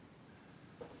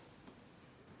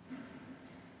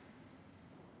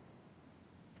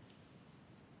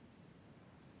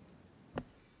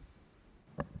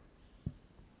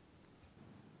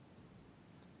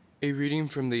A reading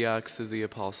from the Acts of the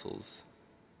Apostles.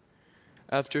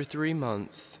 After 3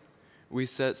 months, we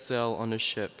set sail on a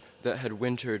ship that had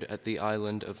wintered at the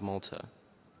island of Malta.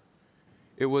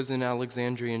 It was an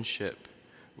Alexandrian ship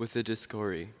with the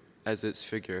Dioscuri as its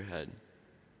figurehead.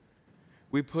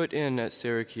 We put in at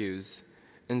Syracuse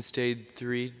and stayed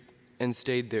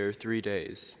there 3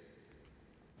 days.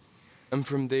 And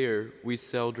from there we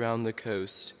sailed round the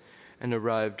coast and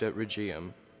arrived at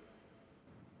Rhegium.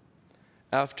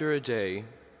 After a day,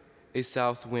 a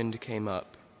south wind came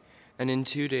up, and in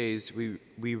 2 days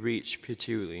we reached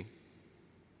Puteoli.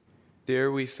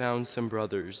 There we found some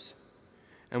brothers,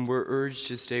 and were urged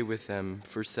to stay with them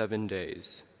for 7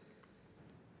 days.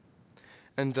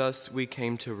 And thus we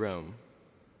came to Rome.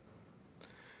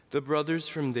 The brothers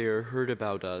from there heard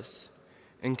about us,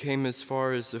 and came as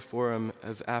far as the Forum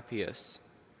of Appius,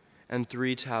 and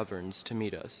 3 taverns to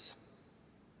meet us.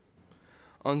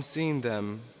 On seeing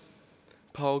them,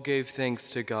 Paul gave thanks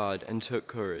to God and took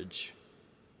courage.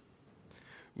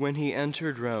 When he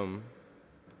entered Rome,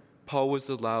 Paul was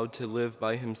allowed to live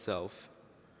by himself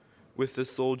with the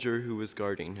soldier who was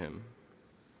guarding him.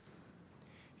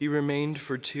 He remained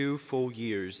for 2 full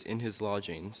years in his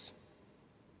lodgings.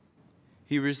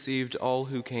 He received all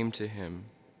who came to him,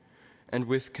 and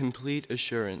with complete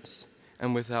assurance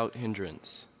and without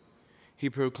hindrance, he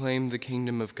proclaimed the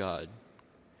kingdom of God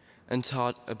and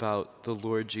taught about the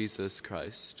Lord Jesus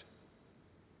Christ.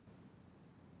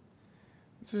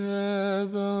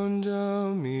 Verbum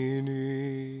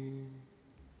Domini.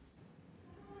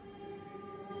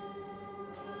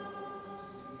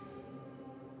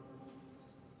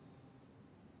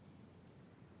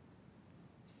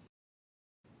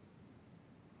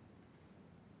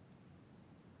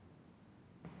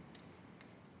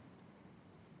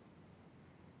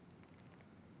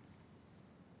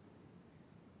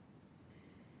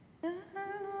 The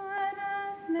Lord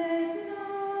has made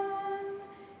known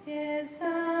his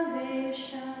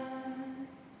salvation.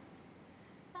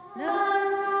 The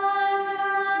Lord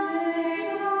has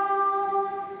made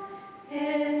known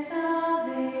his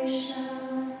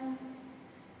salvation.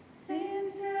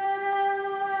 Sing to the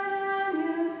Lord a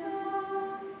new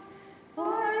song,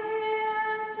 for he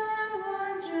has done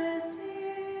wondrous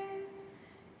deeds.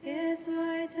 His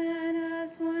right hand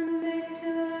has won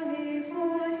victory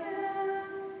for him.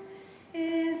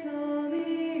 Is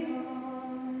holy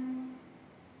on.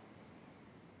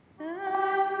 The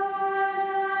Lord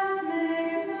has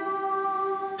made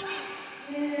known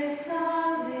his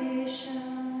salvation.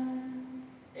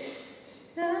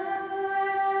 The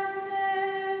Lord has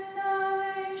made his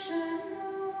salvation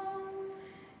known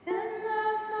in the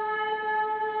sight of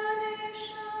the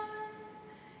nations.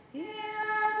 He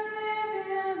has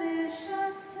revealed his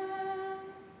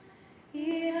justice.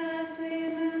 He has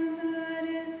remembered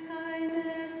his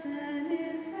kindness and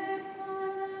his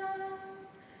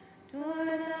faithfulness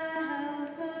toward the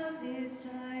house of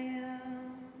Israel.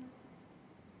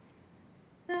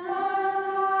 The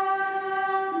Lord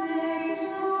has made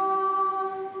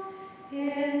known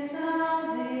his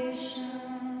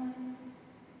salvation.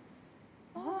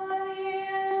 All the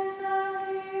ends of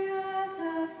the earth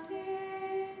have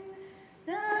seen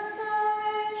the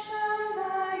salvation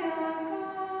by our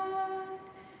God.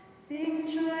 Sing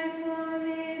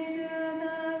joyfully to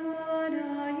the Lord,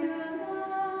 all you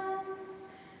lands.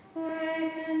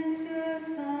 Break into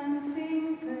song,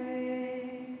 sing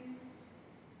praise.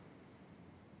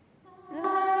 The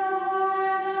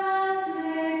Lord has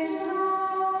made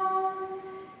known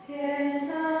his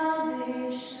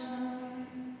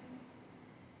salvation.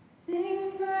 Sing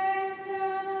praise to the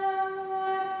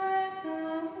Lord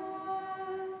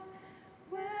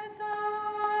with the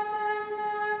harp and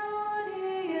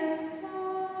melodious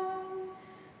song,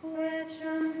 with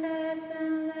trumpets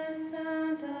and the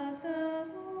sound of the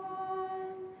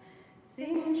horn.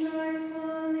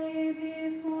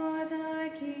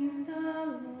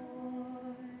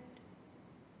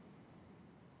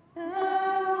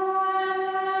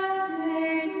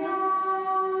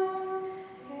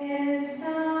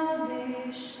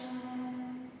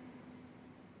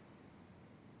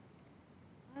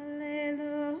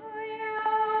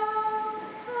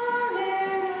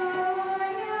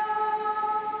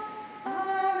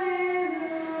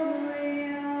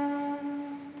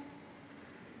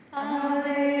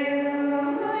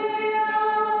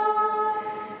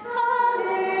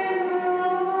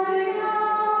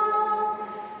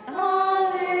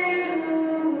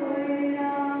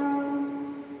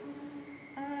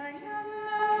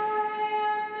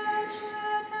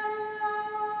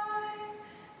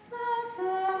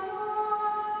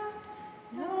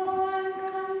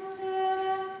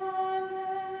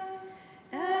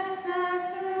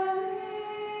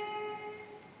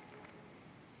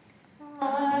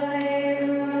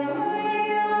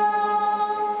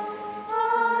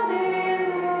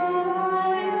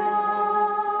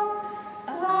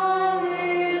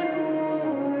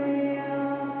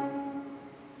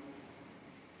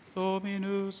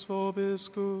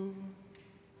 vobiscum.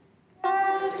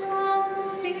 Et cum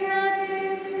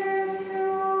sicut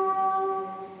so.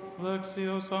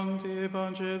 Lectio Sancti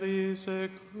Evangelii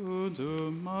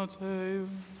secundum Mattheum.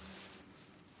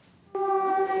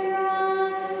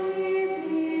 Gloria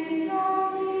tibi,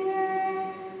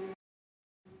 Domine.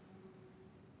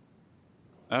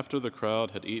 After the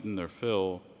crowd had eaten their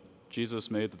fill,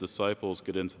 Jesus made the disciples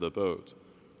get into the boat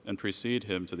and precede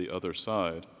him to the other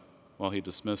side while he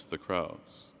dismissed the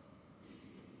crowds.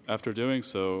 After doing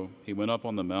so, he went up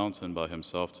on the mountain by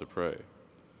himself to pray.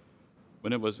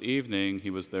 When it was evening, he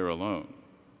was there alone.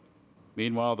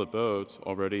 Meanwhile, the boat,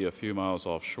 already a few miles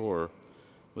offshore,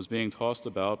 was being tossed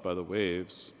about by the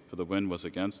waves, for the wind was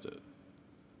against it.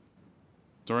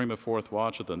 During the fourth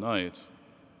watch of the night,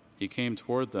 he came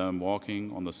toward them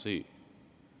walking on the sea.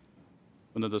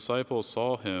 When the disciples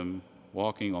saw him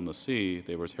walking on the sea,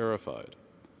 they were terrified.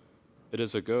 "It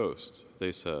is a ghost,"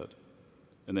 they said,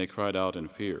 and they cried out in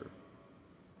fear.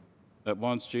 At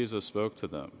once Jesus spoke to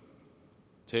them.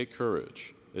 "Take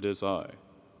courage, it is I.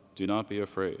 Do not be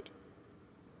afraid."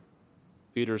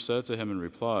 Peter said to him in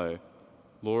reply,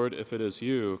 "Lord, if it is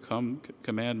you,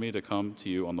 command me to come to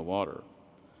you on the water."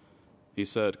 He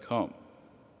said, "Come."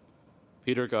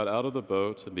 Peter got out of the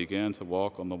boat and began to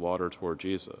walk on the water toward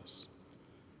Jesus.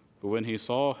 But when he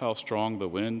saw how strong the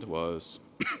wind was,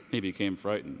 he became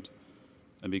frightened,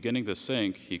 and beginning to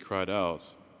sink, he cried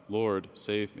out, "Lord,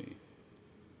 save me."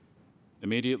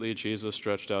 Immediately Jesus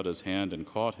stretched out his hand and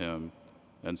caught him,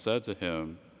 and said to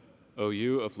him, "O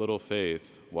you of little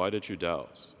faith, why did you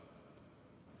doubt?"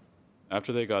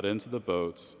 After they got into the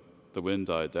boat, the wind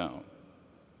died down.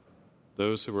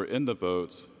 Those who were in the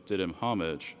boat did him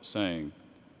homage, saying,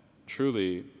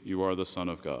 "Truly, you are the Son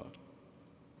of God."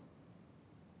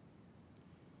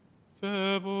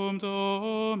 Verbum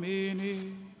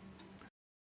Domini.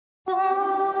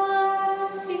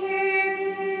 Os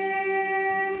tibi,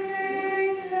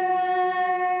 Christe.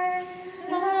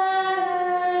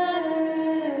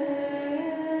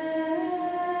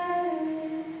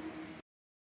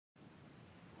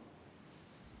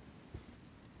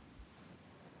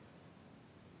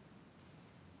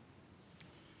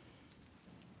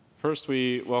 First,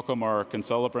 we welcome our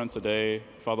concelebrant today,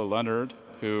 Father Leonard,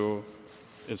 who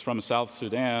is from South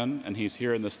Sudan, and he's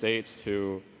here in the States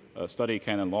to study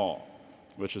canon law,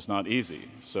 which is not easy.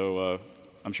 So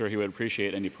I'm sure he would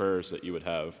appreciate any prayers that you would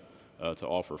have to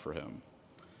offer for him.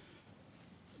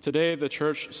 Today, the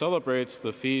Church celebrates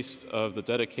the feast of the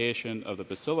dedication of the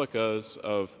basilicas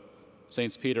of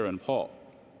Saints Peter and Paul.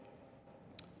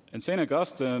 And St.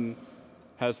 Augustine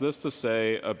has this to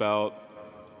say about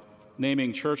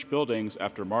naming church buildings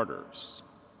after martyrs.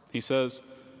 He says,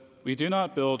 "We do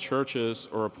not build churches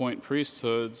or appoint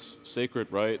priesthoods,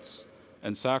 sacred rites,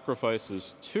 and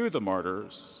sacrifices to the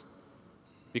martyrs,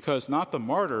 because not the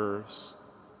martyrs,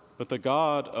 but the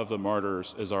God of the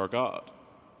martyrs is our God.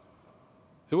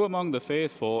 Who among the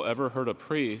faithful ever heard a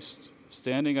priest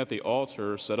standing at the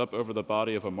altar set up over the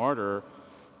body of a martyr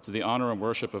to the honor and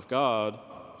worship of God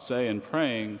say in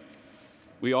praying,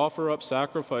 'We offer up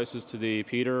sacrifices to thee,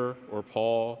 Peter or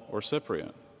Paul or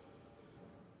Cyprian'?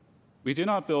 We do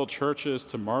not build churches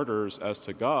to martyrs as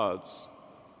to gods,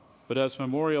 but as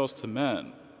memorials to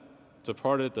men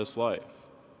departed this life,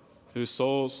 whose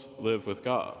souls live with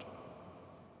God.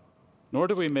 Nor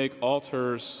do we make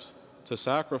altars to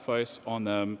sacrifice on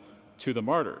them to the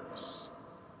martyrs,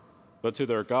 but to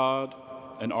their God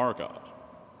and our God."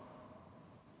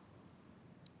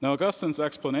 Now, Augustine's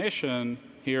explanation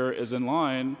here is in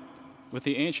line with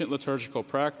the ancient liturgical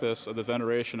practice of the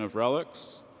veneration of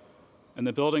relics and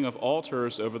the building of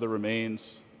altars over the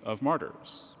remains of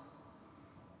martyrs.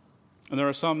 And there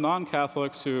are some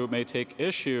non-Catholics who may take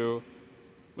issue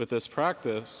with this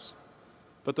practice,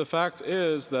 but the fact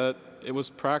is that it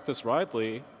was practiced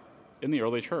widely in the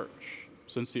early church,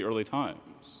 since the early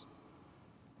times.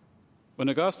 When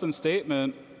Augustine's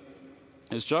statement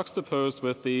is juxtaposed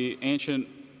with the ancient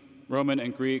Roman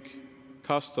and Greek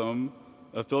custom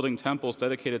of building temples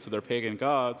dedicated to their pagan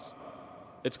gods,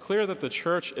 it's clear that the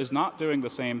church is not doing the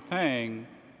same thing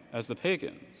as the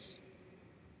pagans.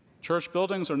 Church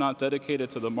buildings are not dedicated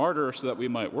to the martyrs so that we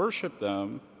might worship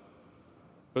them,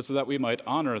 but so that we might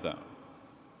honor them,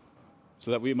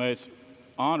 so that we might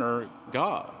honor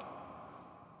God,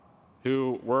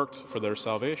 who worked for their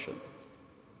salvation.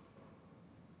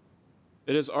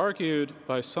 It is argued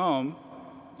by some,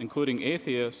 including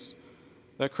atheists,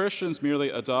 that Christians merely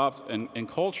adopt and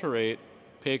enculturate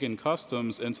pagan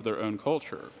customs into their own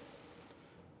culture.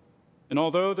 And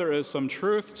although there is some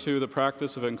truth to the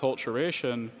practice of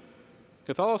enculturation,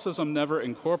 Catholicism never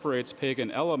incorporates pagan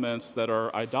elements that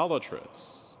are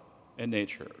idolatrous in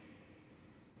nature,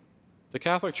 The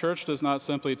Catholic Church does not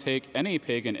simply take any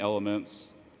pagan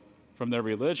elements from their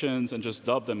religions and just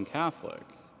dub them Catholic.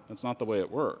 That's not the way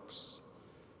it works.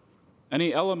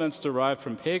 Any elements derived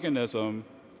from paganism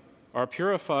are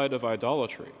purified of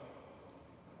idolatry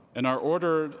and are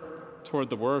ordered toward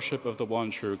the worship of the one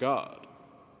true God,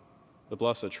 the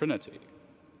Blessed Trinity.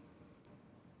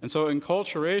 And so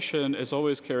enculturation is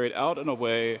always carried out in a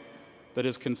way that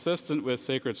is consistent with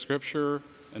sacred scripture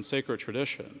and sacred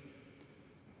tradition.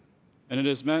 And it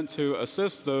is meant to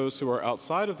assist those who are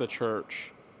outside of the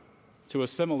church to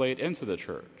assimilate into the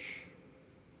church.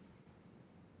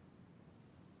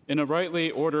 In a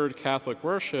rightly ordered Catholic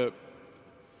worship,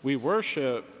 we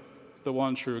worship the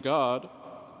one true God,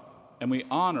 and we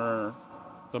honor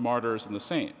the martyrs and the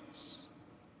saints,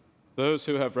 those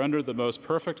who have rendered the most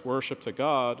perfect worship to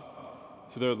God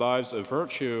through their lives of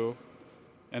virtue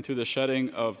and through the shedding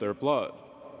of their blood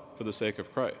for the sake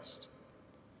of Christ.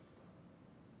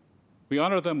 We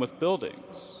honor them with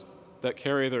buildings that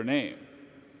carry their name,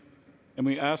 and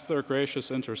we ask their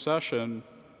gracious intercession.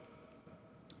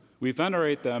 We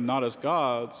venerate them not as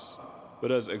gods,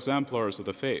 but as exemplars of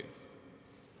the faith.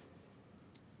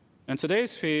 And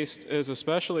today's feast is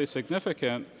especially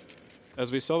significant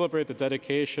as we celebrate the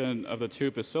dedication of the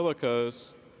two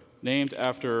basilicas named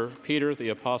after Peter, the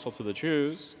apostle to the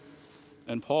Jews,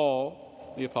 and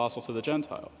Paul, the apostle to the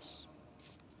Gentiles.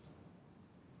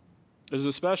 It is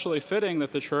especially fitting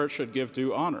that the Church should give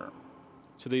due honor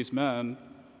to these men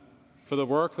for the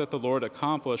work that the Lord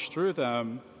accomplished through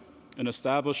them in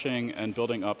establishing and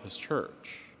building up his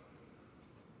church.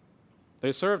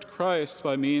 They served Christ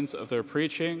by means of their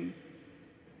preaching,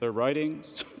 their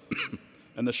writings,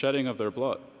 and the shedding of their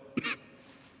blood.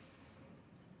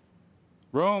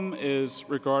 Rome is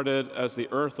regarded as the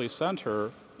earthly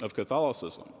center of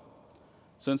Catholicism,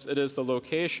 since it is the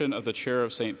location of the chair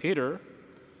of St. Peter,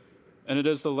 and it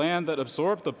is the land that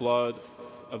absorbed the blood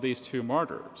of these two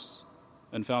martyrs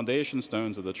and foundation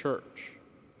stones of the church.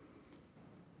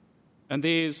 And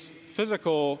these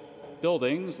physical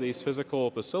buildings, these physical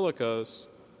basilicas,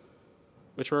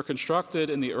 which were constructed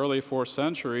in the early 4th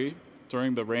century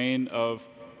during the reign of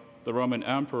the Roman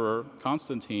Emperor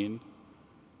Constantine,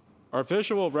 are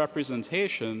visual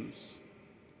representations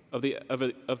of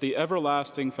the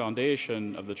everlasting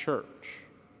foundation of the church,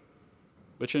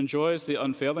 which enjoys the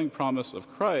unfailing promise of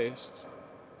Christ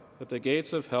that the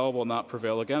gates of hell will not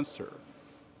prevail against her,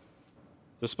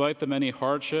 despite the many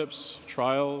hardships,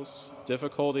 trials,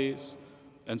 difficulties,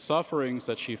 and sufferings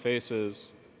that she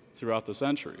faces throughout the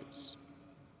centuries.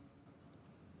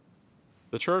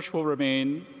 The church will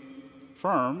remain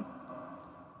firm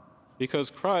because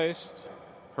Christ,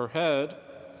 her head,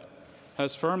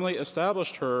 has firmly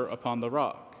established her upon the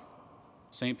rock,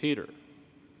 St. Peter,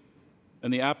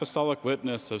 and the apostolic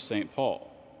witness of St.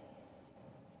 Paul,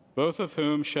 both of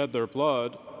whom shed their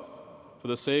blood for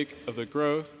the sake of the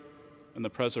growth and the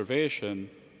preservation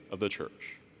of the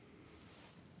church.